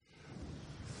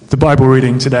The Bible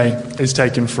reading today is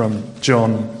taken from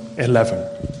John 11.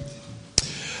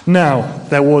 Now,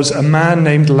 there was a man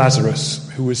named Lazarus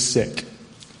who was sick.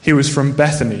 He was from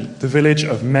Bethany, the village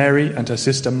of Mary and her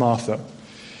sister Martha.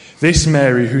 This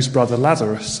Mary, whose brother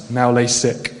Lazarus now lay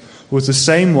sick, was the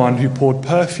same one who poured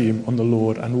perfume on the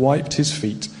Lord and wiped his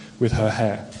feet with her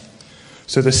hair.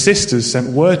 So the sisters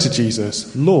sent word to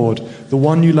Jesus, "Lord, the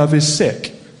one you love is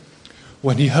sick."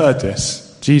 When he heard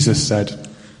this, Jesus said,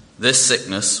 "This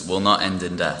sickness will not end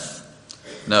in death.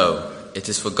 No, it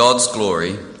is for God's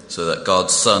glory, so that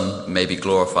God's Son may be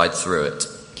glorified through it."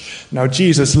 Now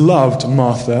Jesus loved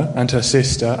Martha and her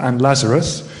sister and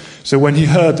Lazarus, so when he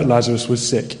heard that Lazarus was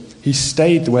sick, he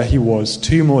stayed where he was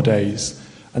 2 more days,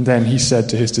 and then he said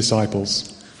to his disciples,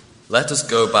 "Let us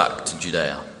go back to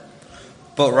Judea."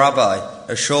 "But Rabbi,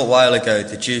 a short while ago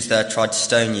the Jews there tried to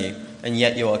stone you, and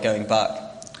yet you are going back."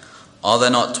 "Are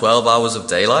there not 12 hours of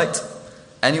daylight?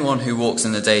 Anyone who walks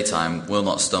in the daytime will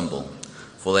not stumble,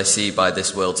 for they see by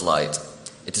this world's light.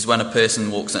 It is when a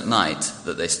person walks at night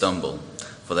that they stumble,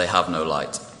 for they have no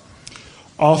light."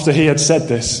 After he had said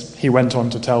this, he went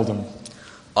on to tell them,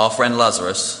 "Our friend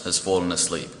Lazarus has fallen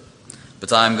asleep,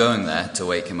 but I am going there to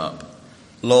wake him up."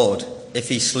 "Lord, if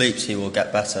he sleeps, he will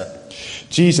get better."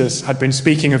 Jesus had been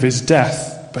speaking of his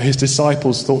death, but his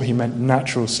disciples thought he meant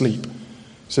natural sleep.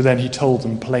 So then he told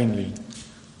them plainly,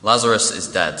 "Lazarus is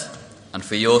dead, and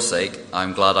for your sake I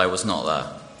am glad I was not there,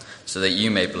 so that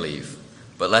you may believe.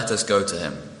 But let us go to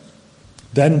him."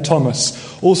 Then Thomas,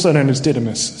 also known as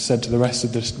Didymus, said to the rest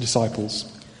of the disciples,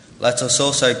 "Let us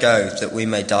also go, that we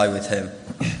may die with him."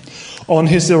 On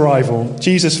his arrival,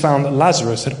 Jesus found that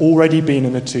Lazarus had already been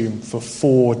in the tomb for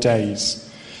 4 days.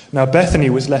 Now Bethany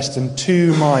was less than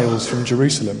 2 miles from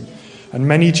Jerusalem, and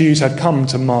many Jews had come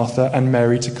to Martha and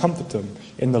Mary to comfort them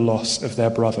in the loss of their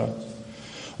brother.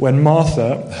 When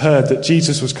Martha heard that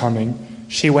Jesus was coming,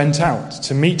 she went out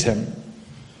to meet him,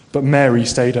 but Mary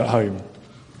stayed at home.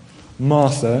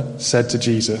 Martha said to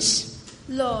Jesus,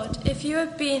 "Lord, if you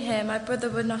had been here, my brother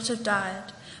would not have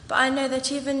died. But I know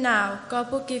that even now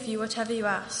God will give you whatever you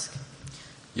ask."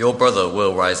 "Your brother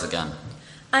will rise again."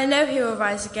 "I know he will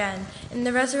rise again in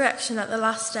the resurrection at the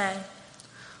last day."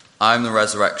 "I am the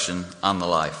resurrection and the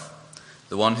life.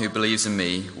 The one who believes in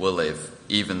me will live,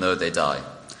 even though they die.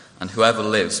 And whoever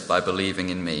lives by believing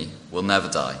in me will never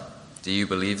die. Do you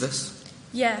believe this?"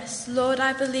 "Yes, Lord,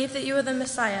 I believe that you are the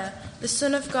Messiah, the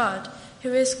Son of God,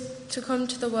 who is to come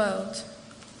to the world."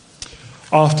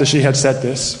 After she had said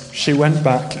this, she went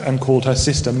back and called her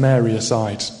sister Mary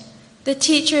aside. "The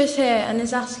teacher is here and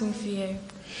is asking for you."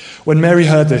 When Mary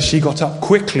heard this, she got up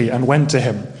quickly and went to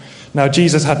him. Now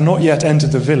Jesus had not yet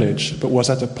entered the village, but was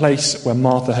at a place where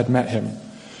Martha had met him.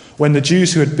 When the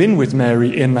Jews who had been with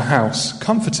Mary in the house,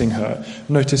 comforting her,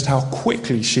 noticed how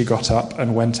quickly she got up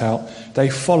and went out, they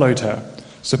followed her,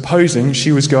 supposing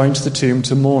she was going to the tomb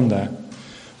to mourn there.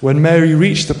 When Mary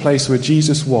reached the place where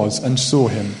Jesus was and saw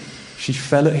him, she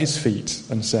fell at his feet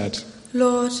and said,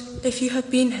 "Lord, if you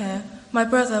had been here, my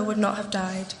brother would not have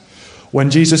died." When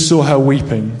Jesus saw her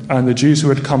weeping, and the Jews who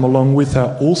had come along with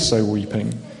her also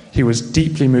weeping, he was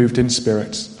deeply moved in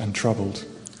spirit and troubled.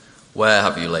 "Where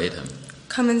have you laid him?"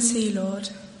 "Come and see, Lord."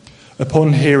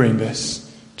 Upon hearing this,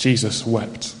 Jesus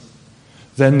wept.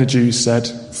 Then the Jews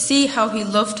said, "See how he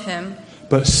loved him."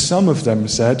 But some of them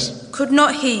said, "Could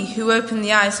not he who opened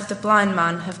the eyes of the blind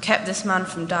man have kept this man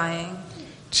from dying?"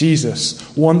 Jesus,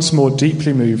 once more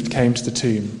deeply moved, came to the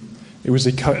tomb. It was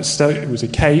a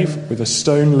cave with a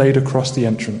stone laid across the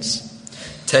entrance.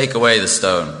 "Take away the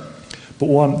stone."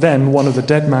 But then one of the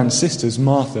dead man's sisters,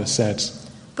 Martha, said,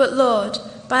 "But Lord,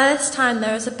 by this time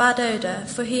there is a bad odour,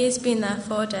 for he has been there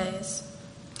 4 days."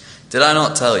 "Did I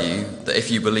not tell you that if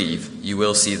you believe, you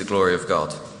will see the glory of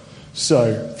God?"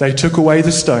 So they took away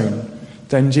the stone.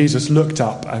 Then Jesus looked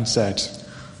up and said,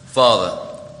 "Father,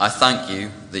 I thank you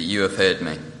that you have heard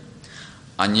me.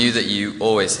 I knew that you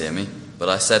always hear me, but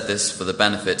I said this for the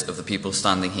benefit of the people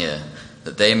standing here,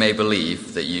 that they may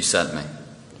believe that you sent me."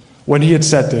 When he had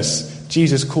said this,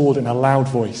 Jesus called in a loud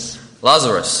voice,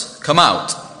 "Lazarus, come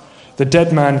out!" The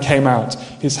dead man came out,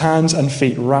 his hands and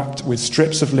feet wrapped with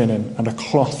strips of linen and a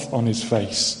cloth on his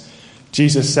face.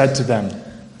 Jesus said to them,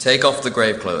 "Take off the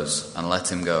grave clothes and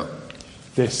let him go."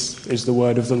 This is the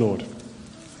word of the Lord.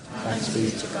 Thanks be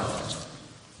to God.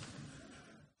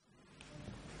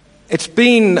 It's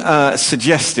been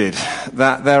suggested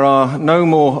that there are no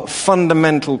more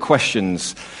fundamental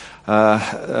questions,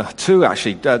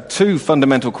 two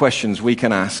fundamental questions we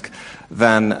can ask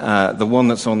than the one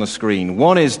that's on the screen.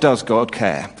 One is, does God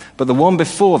care? But the one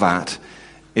before that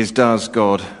is, does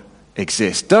God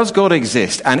exist? Does God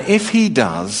exist? And if he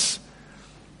does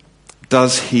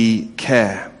he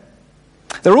care?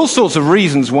 There are all sorts of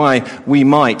reasons why we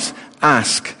might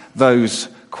ask those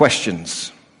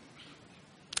questions.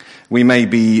 We may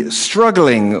be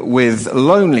struggling with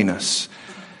loneliness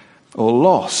or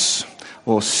loss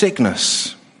or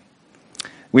sickness.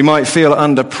 We might feel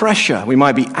under pressure. We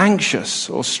might be anxious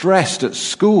or stressed at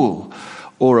school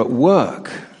or at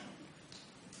work.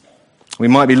 We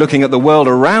might be looking at the world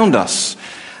around us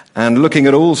and looking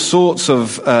at all sorts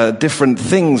of different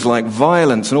things like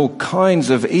violence and all kinds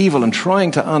of evil and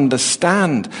trying to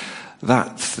understand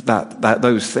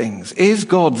those things. Is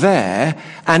God there?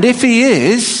 And if he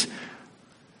is,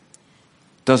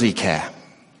 does he care?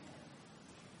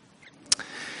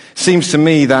 Seems to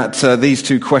me that these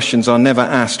two questions are never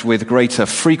asked with greater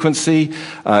frequency,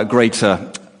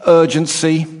 greater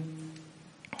urgency,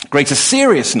 greater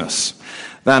seriousness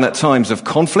than at times of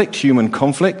conflict, human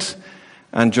conflict,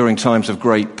 and during times of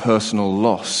great personal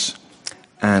loss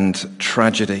and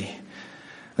tragedy.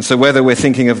 And so whether we're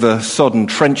thinking of the sodden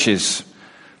trenches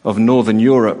of Northern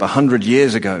Europe 100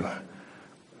 years ago,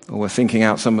 or we're thinking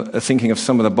of some of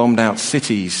the bombed-out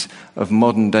cities of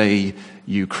modern-day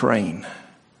Ukraine,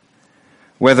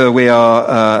 whether we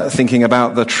are thinking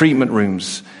about the treatment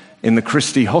rooms in the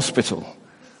Christie Hospital,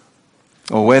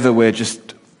 or whether we're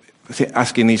just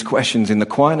asking these questions in the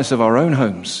quietness of our own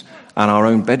homes and our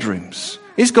own bedrooms.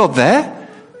 Is God there?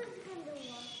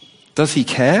 Does he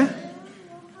care?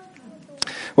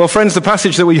 Well, friends, the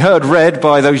passage that we heard read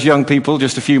by those young people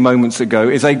just a few moments ago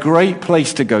is a great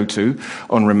place to go to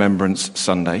on Remembrance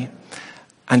Sunday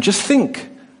and just think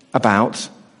about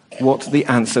what the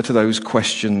answer to those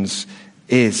questions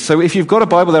is. So if you've got a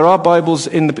Bible, there are Bibles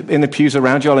in the pews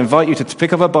around you. I'll invite you to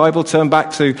pick up a Bible, turn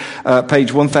back to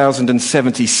page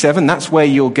 1077. That's where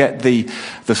you'll get the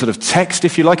sort of text,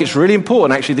 if you like. It's really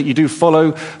important, actually, that you do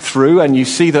follow through and you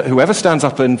see that whoever stands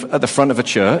up at the front of a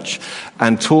church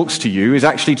and talks to you is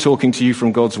actually talking to you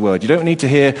from God's Word. You don't need to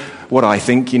hear what I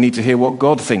think. You need to hear what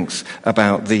God thinks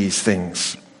about these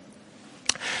things.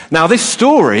 Now, this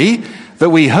story that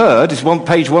we heard is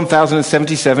page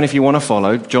 1077 if you want to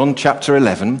follow, John chapter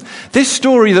 11. This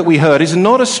story that we heard is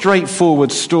not a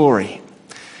straightforward story.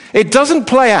 It doesn't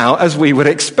play out as we would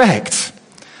expect.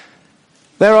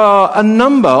 There are a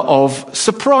number of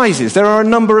surprises. There are a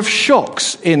number of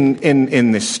shocks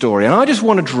in this story. And I just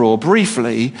want to draw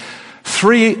briefly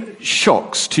 3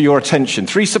 shocks to your attention,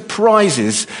 3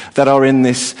 surprises that are in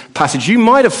this passage. You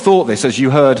might have thought this as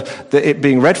you heard it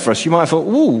being read for us. You might have thought,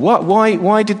 "Ooh,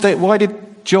 why did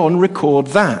John record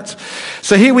that?"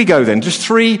 So here we go then. Just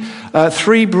three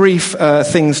brief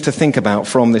things to think about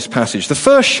from this passage. The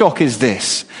first shock is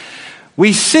this: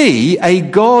 we see a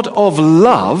God of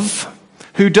love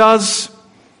who does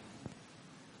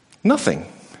nothing.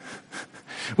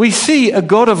 We see a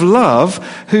God of love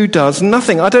who does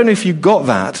nothing. I don't know if you got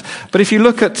that, but if you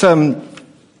look at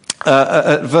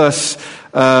verse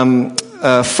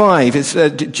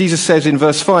 5, Jesus says in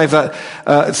verse 5 that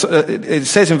it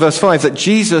says in verse 5 that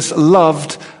Jesus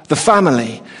loved the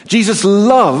family. Jesus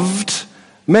loved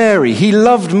Mary. He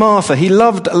loved Martha. He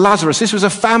loved Lazarus. This was a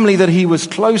family that he was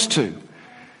close to.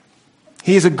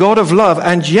 He is a God of love,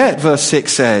 and yet, verse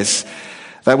 6 says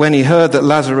that when he heard that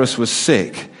Lazarus was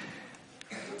sick,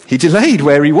 he delayed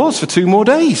where he was for 2 more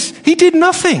days. He did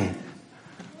nothing.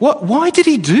 Why did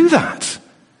he do that?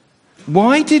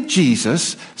 Why did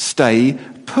Jesus stay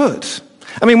put?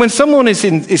 I mean, when someone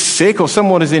is sick or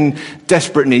someone is in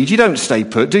desperate need, you don't stay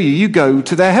put, do you? You go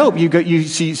to their help. You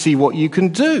see what you can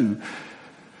do.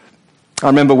 I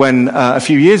remember when a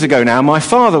few years ago now, my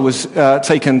father was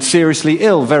taken seriously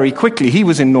ill very quickly. He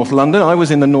was in North London. I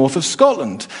was in the north of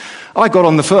Scotland. I got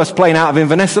on the first plane out of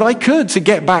Inverness that I could to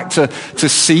get back to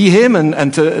see him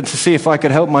and to see if I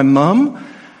could help my mum.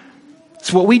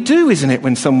 It's what we do, isn't it,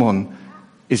 when someone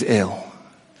is ill?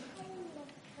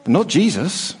 But not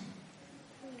Jesus.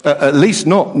 At least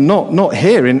not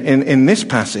here in this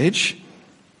passage.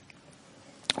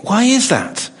 Why is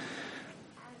that?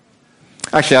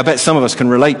 Actually, I bet some of us can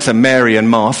relate to Mary and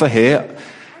Martha here.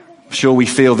 I'm sure we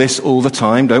feel this all the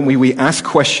time, don't we? We ask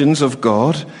questions of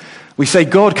God. We say,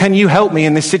 "God, can you help me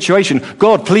in this situation?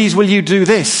 God, please, will you do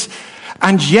this?"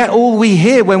 And yet all we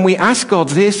hear when we ask God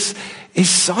this is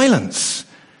silence.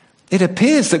 It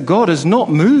appears that God has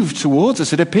not moved towards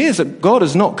us. It appears that God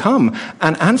has not come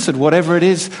and answered whatever it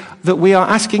is that we are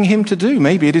asking him to do.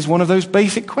 Maybe it is one of those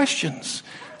basic questions.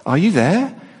 Are you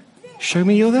there? Show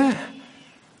me you're there.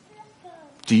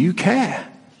 Do you care?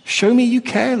 Show me you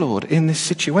care, Lord, in this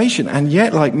situation. And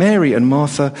yet, like Mary and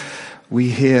Martha, we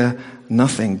hear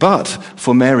nothing. But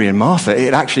for Mary and Martha,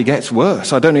 it actually gets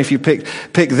worse. I don't know if you pick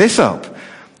this up.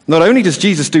 Not only does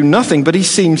Jesus do nothing, but he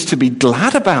seems to be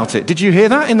glad about it. Did you hear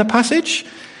that in the passage?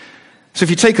 So if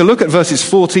you take a look at verses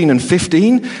 14 and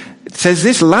 15, it says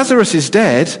this, Lazarus is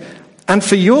dead, and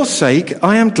for your sake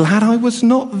I am glad I was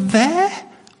not there.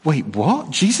 Wait,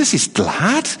 what? Jesus is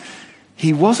glad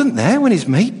he wasn't there when his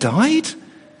mate died?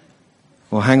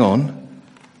 Well, hang on.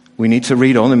 We need to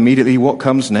read on immediately what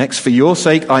comes next. For your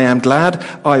sake I am glad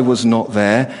I was not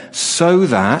there, so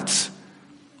that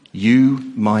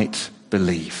you might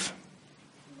believe.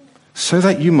 So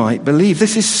that you might believe.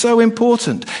 This is so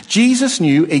important. Jesus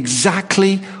knew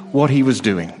exactly what he was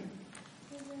doing.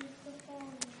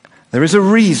 There is a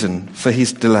reason for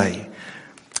his delay.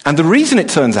 And the reason, it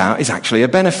turns out, is actually a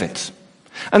benefit.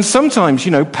 And sometimes,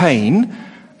 pain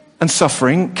and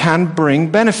suffering can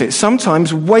bring benefits.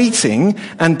 Sometimes waiting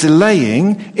and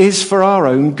delaying is for our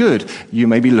own good. You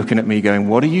may be looking at me going,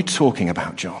 what are you talking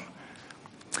about, John?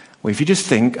 Well, if you just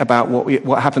think about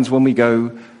what happens when we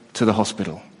go to the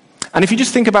hospital. And if you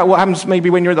just think about what happens maybe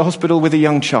when you're at the hospital with a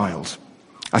young child.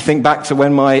 I think back to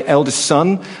when my eldest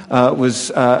son was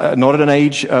not at an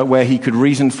age where he could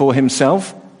reason for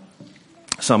himself.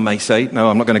 Some may say, no,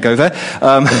 I'm not going to go there.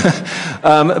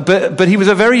 But he was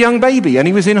a very young baby, and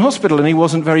he was in hospital, and he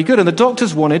wasn't very good. And the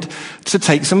doctors wanted to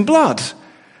take some blood.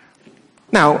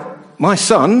 Now, my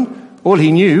son, all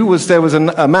he knew was there was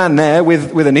a man there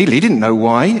with a needle. He didn't know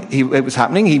why it was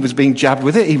happening. He was being jabbed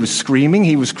with it. He was screaming.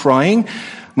 He was crying.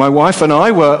 My wife and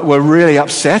I were really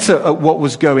upset at what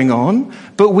was going on.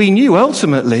 But we knew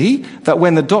ultimately that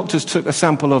when the doctors took a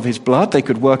sample of his blood, they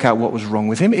could work out what was wrong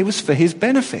with him. It was for his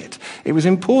benefit. It was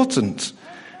important.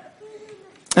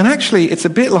 And actually, it's a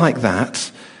bit like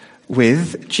that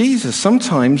with Jesus.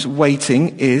 Sometimes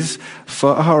waiting is for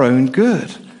our own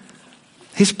good.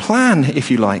 His plan, if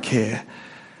you like here,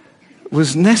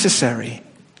 was necessary.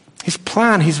 His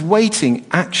plan, his waiting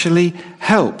actually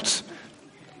helped.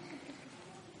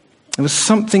 There was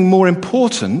something more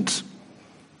important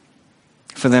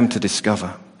for them to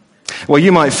discover. Well,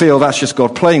 you might feel that's just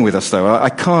God playing with us, though. I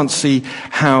can't see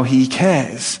how he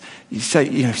cares. You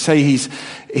say he's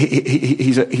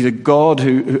a God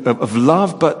of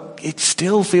love, but it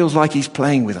still feels like he's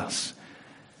playing with us.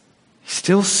 He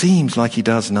still seems like he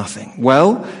does nothing.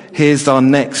 Well, here's our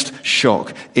next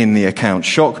shock in the account.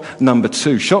 Shock number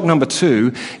 2. Shock number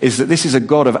 2 is that this is a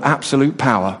God of absolute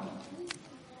power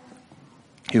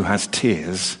who has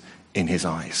tears in his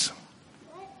eyes.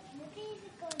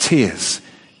 Tears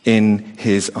in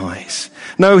his eyes.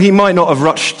 No, he might not have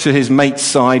rushed to his mate's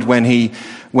side when he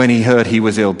heard he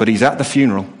was ill, but he's at the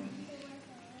funeral.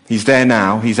 He's there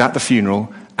now, he's at the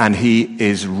funeral, and he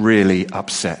is really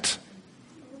upset.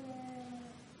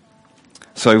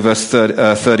 So verse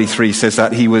 33 says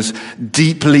that he was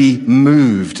deeply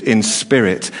moved in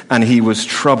spirit and he was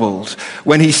troubled.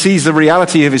 When he sees the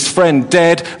reality of his friend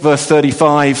dead, verse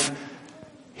 35,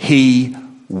 he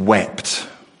wept.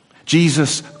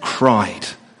 Jesus cried.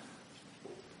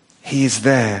 He is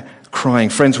there crying.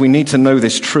 Friends, we need to know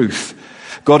this truth.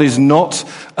 God is not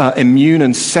immune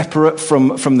and separate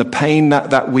from the pain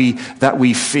that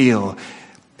we feel.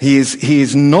 He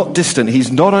is not distant.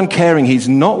 He's not uncaring. He's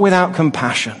not without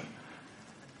compassion.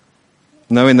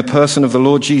 No, in the person of the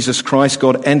Lord Jesus Christ,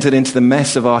 God entered into the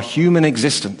mess of our human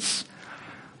existence.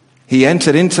 He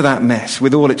entered into that mess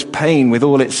with all its pain, with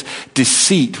all its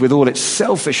deceit, with all its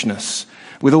selfishness,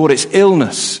 with all its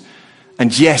illness,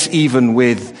 and yes, even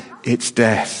with its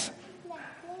death.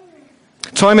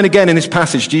 Time and again in this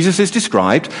passage, Jesus is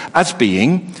described as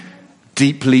being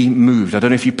deeply moved. I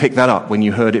don't know if you picked that up when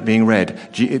you heard it being read.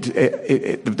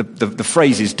 The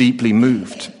phrase is deeply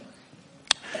moved.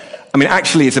 I mean,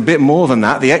 actually, it's a bit more than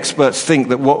that. The experts think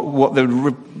that what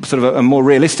the sort of a more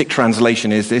realistic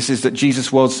translation is that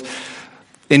Jesus was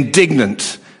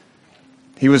indignant.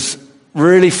 He was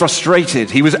really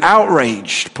frustrated. He was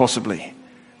outraged, possibly.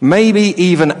 Maybe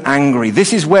even angry.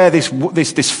 This is where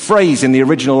this phrase in the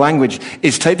original language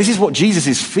is taken. This is what Jesus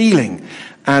is feeling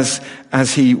as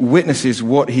he witnesses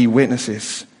what he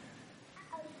witnesses.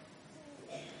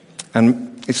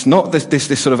 And it's not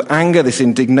this sort of anger, this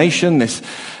indignation, this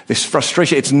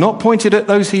frustration. It's not pointed at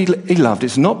those he loved.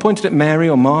 It's not pointed at Mary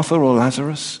or Martha or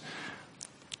Lazarus.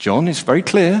 John is very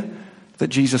clear that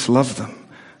Jesus loved them.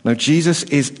 No, Jesus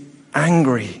is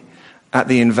angry at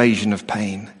the invasion of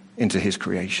pain into his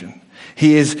creation.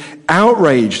 He is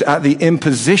outraged at the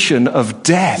imposition of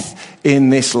death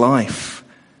in this life.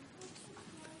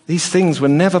 These things were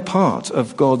never part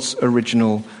of God's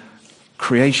original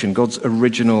creation, God's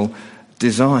original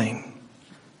design.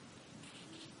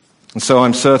 And so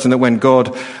I'm certain that when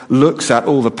God looks at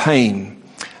all the pain,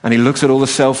 and he looks at all the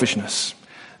selfishness,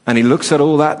 and he looks at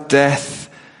all that death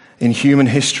in human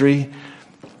history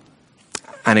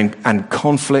and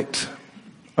conflict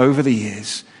over the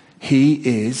years, he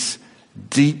is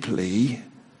deeply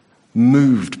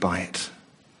moved by it.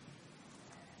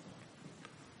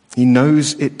 He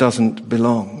knows it doesn't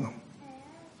belong.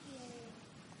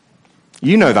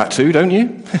 You know that too, don't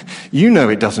you? You know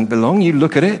it doesn't belong. You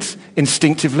look at it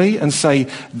instinctively and say,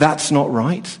 that's not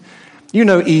right. You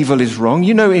know evil is wrong.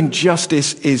 You know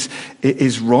injustice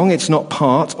is wrong. It's not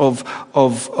part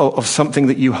of something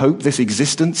that you hope this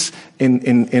existence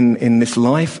in this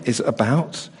life is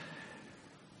about.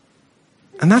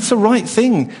 And that's a right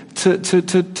thing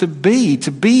to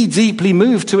be deeply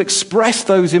moved, to express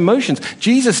those emotions.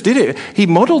 Jesus did it. He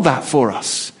modeled that for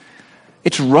us.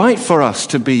 It's right for us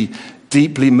to be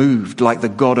deeply moved like the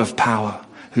God of power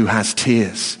who has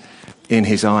tears in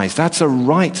his eyes. That's a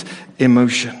right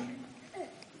emotion.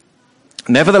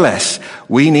 Nevertheless,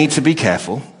 we need to be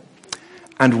careful,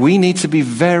 and we need to be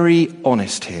very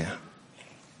honest here.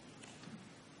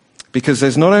 Because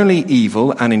there's not only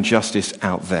evil and injustice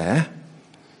out there,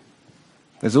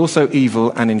 there's also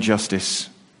evil and injustice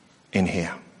in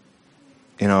here,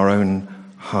 in our own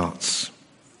hearts.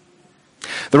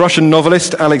 The Russian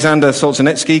novelist Alexander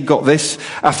Solzhenitsyn got this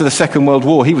after the Second World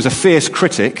War. He was a fierce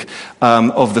critic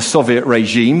of the Soviet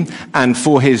regime, and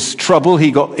for his trouble,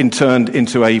 he got interned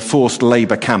into a forced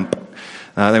labor camp.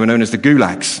 They were known as the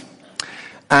gulags.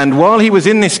 And while he was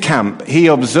in this camp, he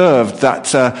observed that,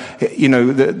 that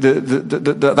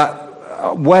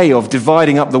way of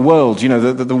dividing up the world,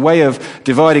 the way of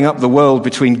dividing up the world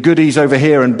between goodies over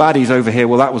here and baddies over here,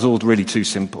 well, that was all really too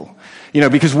simple.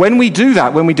 Because when we do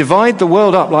that, when we divide the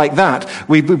world up like that,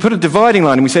 we put a dividing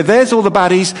line and we say, there's all the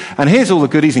baddies and here's all the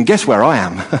goodies, and guess where I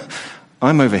am?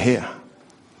 I'm over here.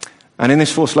 And in this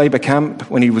forced labor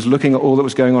camp, when he was looking at all that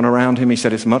was going on around him, he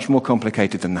said, it's much more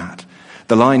complicated than that.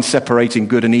 The line separating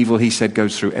good and evil, he said,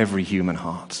 goes through every human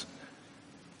heart.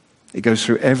 It goes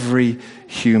through every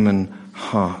human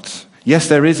heart. Yes,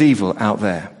 there is evil out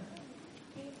there,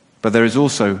 but there is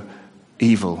also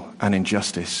evil and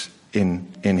injustice in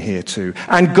here too.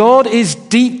 And God is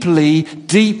deeply,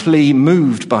 deeply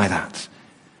moved by that.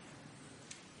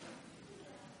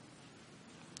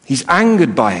 He's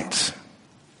angered by it.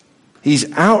 He's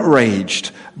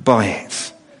outraged by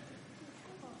it.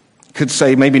 Could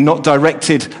say maybe not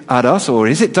directed at us, or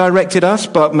is it directed at us,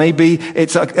 but maybe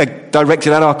it's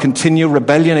directed at our continual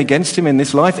rebellion against him in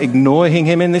this life, ignoring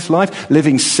him in this life,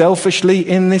 living selfishly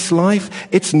in this life.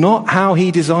 It's not how he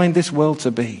designed this world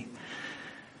to be.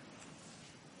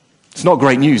 It's not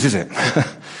great news, is it?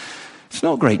 It's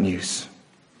not great news.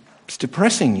 It's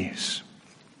depressing news.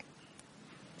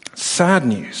 Sad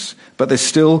news. But there's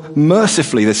still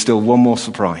one more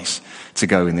surprise to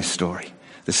go in this story.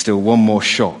 There's still one more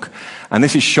shock. And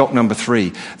this is shock number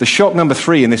 3. The shock number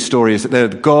 3 in this story is that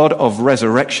the God of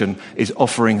resurrection is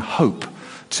offering hope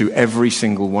to every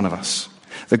single one of us.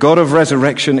 The God of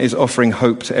resurrection is offering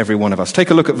hope to every one of us.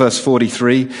 Take a look at verse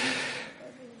 43.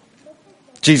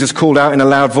 Jesus called out in a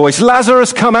loud voice,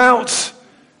 Lazarus, come out!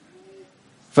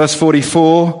 Verse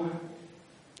 44,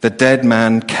 the dead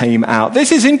man came out.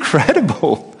 This is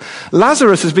incredible.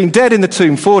 Lazarus has been dead in the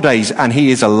tomb 4 days, and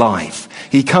he is alive.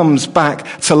 He comes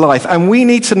back to life. And we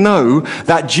need to know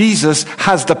that Jesus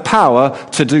has the power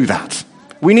to do that.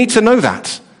 We need to know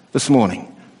that this morning.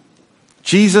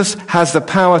 Jesus has the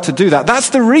power to do that.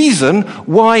 That's the reason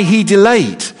why he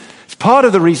delayed. Part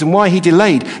of the reason why he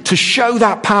delayed, to show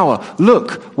that power.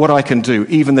 Look what I can do.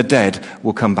 Even the dead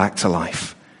will come back to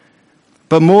life.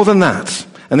 But more than that,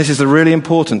 and this is the really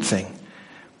important thing,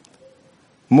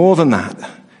 more than that,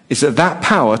 is that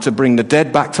power to bring the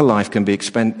dead back to life can be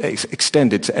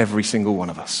extended to every single one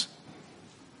of us.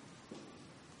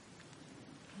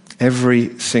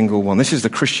 Every single one. This is the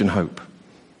Christian hope.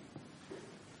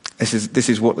 This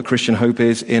is what the Christian hope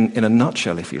is in a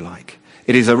nutshell, if you like.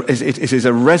 It is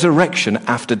a resurrection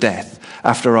after death,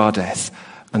 after our death,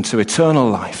 unto eternal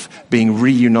life, being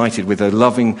reunited with a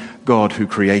loving God who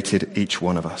created each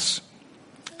one of us.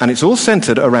 And it's all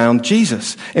centered around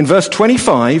Jesus. In verse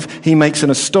 25, he makes an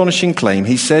astonishing claim.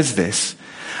 He says this,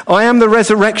 I am the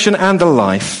resurrection and the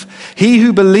life. He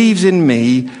who believes in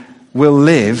me will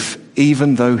live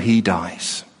even though he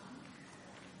dies.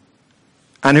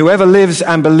 And whoever lives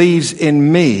and believes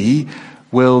in me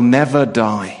will never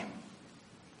die.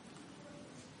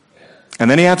 And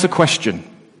then he adds a question.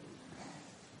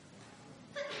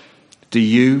 Do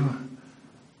you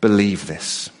believe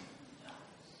this?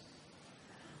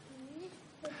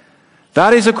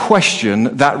 That is a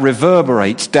question that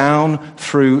reverberates down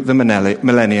through the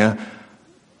millennia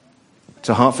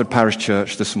to Hartford Parish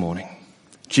Church this morning.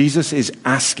 Jesus is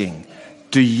asking,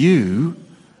 do you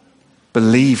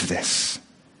believe this?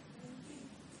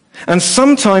 And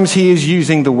sometimes he is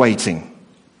using the waiting.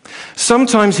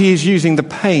 Sometimes he is using the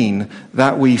pain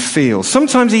that we feel.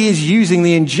 Sometimes he is using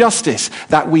the injustice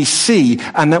that we see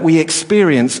and that we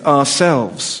experience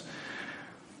ourselves.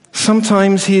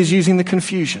 Sometimes he is using the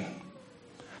confusion.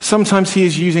 Sometimes he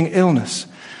is using illness.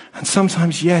 And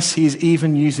sometimes, yes, he is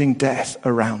even using death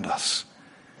around us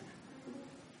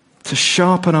to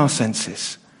sharpen our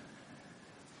senses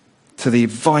to the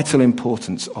vital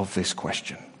importance of this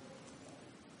question.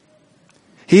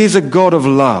 He is a God of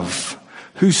love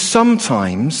who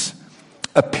sometimes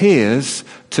appears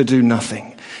to do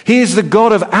nothing. He is the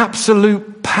God of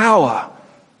absolute power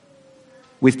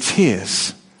with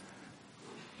tears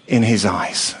in his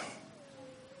eyes.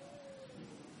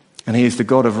 And he is the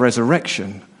God of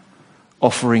resurrection,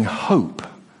 offering hope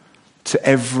to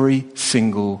every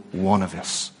single one of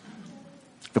us.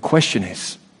 The question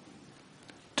is,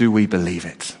 do we believe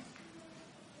it?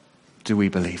 Do we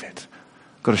believe it?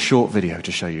 I've got a short video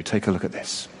to show you. Take a look at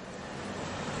this.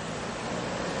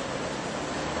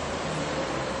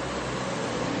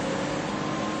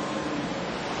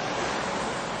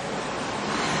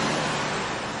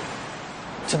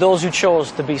 To those who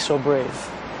chose to be so brave,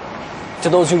 to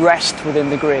those who rest within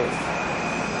the grave,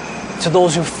 to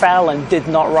those who fell and did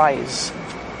not rise,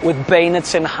 with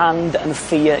bayonets in hand and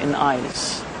fear in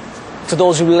eyes, to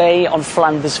those who lay on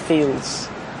Flanders fields,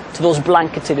 to those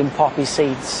blanketed in poppy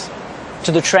seeds,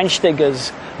 to the trench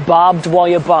diggers, barbed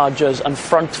wire bargers and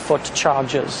front foot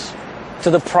chargers, to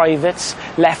the privates,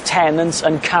 lieutenants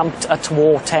and camped at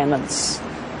war tenants,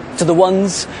 to the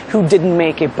ones who didn't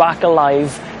make it back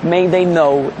alive, may they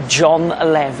know John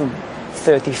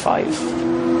 11:35.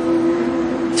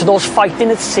 To those fighting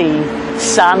at sea,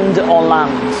 sand or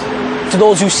land, to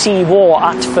those who see war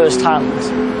at first hand,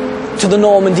 to the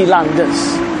Normandy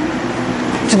landers,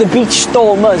 to the beach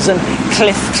stormers and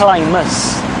cliff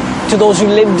climbers, to those who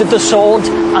lived at the sword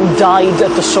and died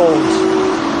at the sword,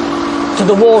 to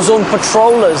the war zone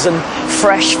patrollers and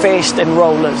fresh-faced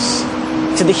enrollers,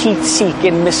 to the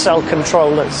heat-seeking missile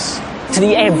controllers, to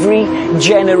the every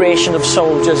generation of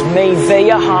soldiers, may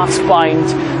their hearts bind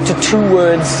to two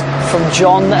words from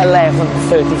John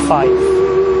 11:35.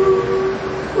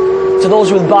 To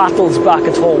those with battles back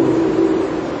at home,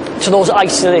 to those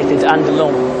isolated and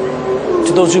alone,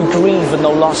 to those who grieve and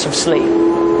no loss of sleep,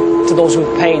 to those with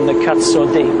pain that cuts so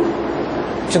deep,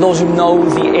 to those who know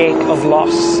the ache of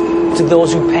loss, to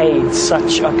those who paid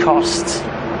such a cost,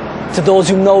 to those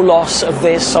who know loss of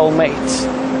their soulmate,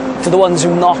 to the ones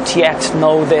who not yet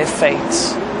know their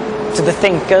fate, to the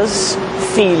thinkers,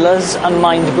 feelers and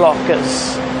mind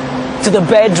blockers, to the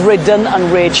bedridden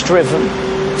and rage-driven,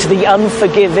 to the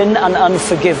unforgiving and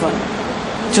unforgiven,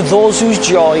 to those whose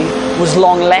joy was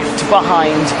long left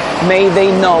behind, may they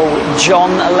know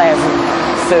John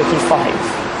 11:35.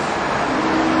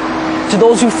 To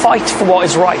those who fight for what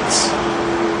is right,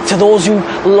 to those who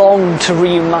long to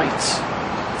reunite,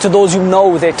 to those who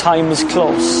know their time is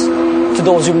close, to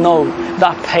those who know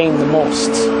that pain the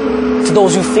most, to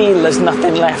those who feel there's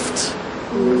nothing left,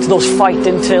 to those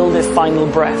fighting till their final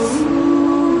breath,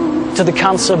 to the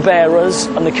cancer bearers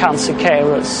and the cancer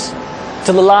carers,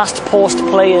 to the last post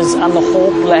players and the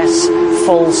hopeless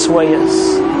full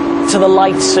swayers, to the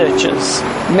light searchers,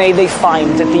 may they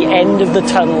find at the end of the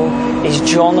tunnel is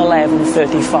John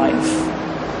 11:35.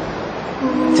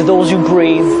 To those who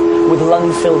grieve with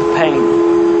lung-filled pain,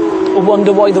 or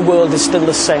wonder why the world is still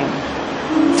the same,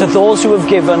 to those who have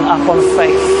given up on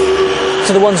faith,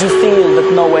 to the ones who feel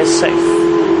that nowhere's safe,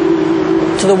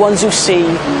 to the ones who see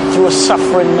through a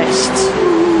suffering mist,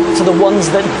 to the ones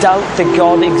that doubt that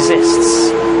God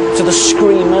exists, to the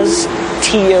screamers,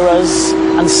 tearers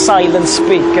and silent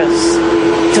speakers,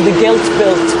 to the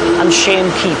guilt-built and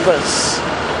shame-keepers,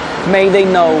 may they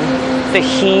know that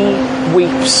He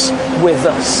weeps with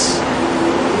us.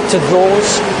 To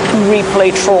those who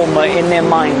replay trauma in their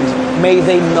mind, may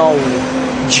they know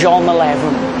John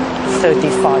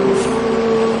 11:35.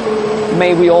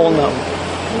 May we all know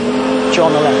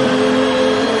John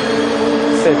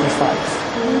 11:35.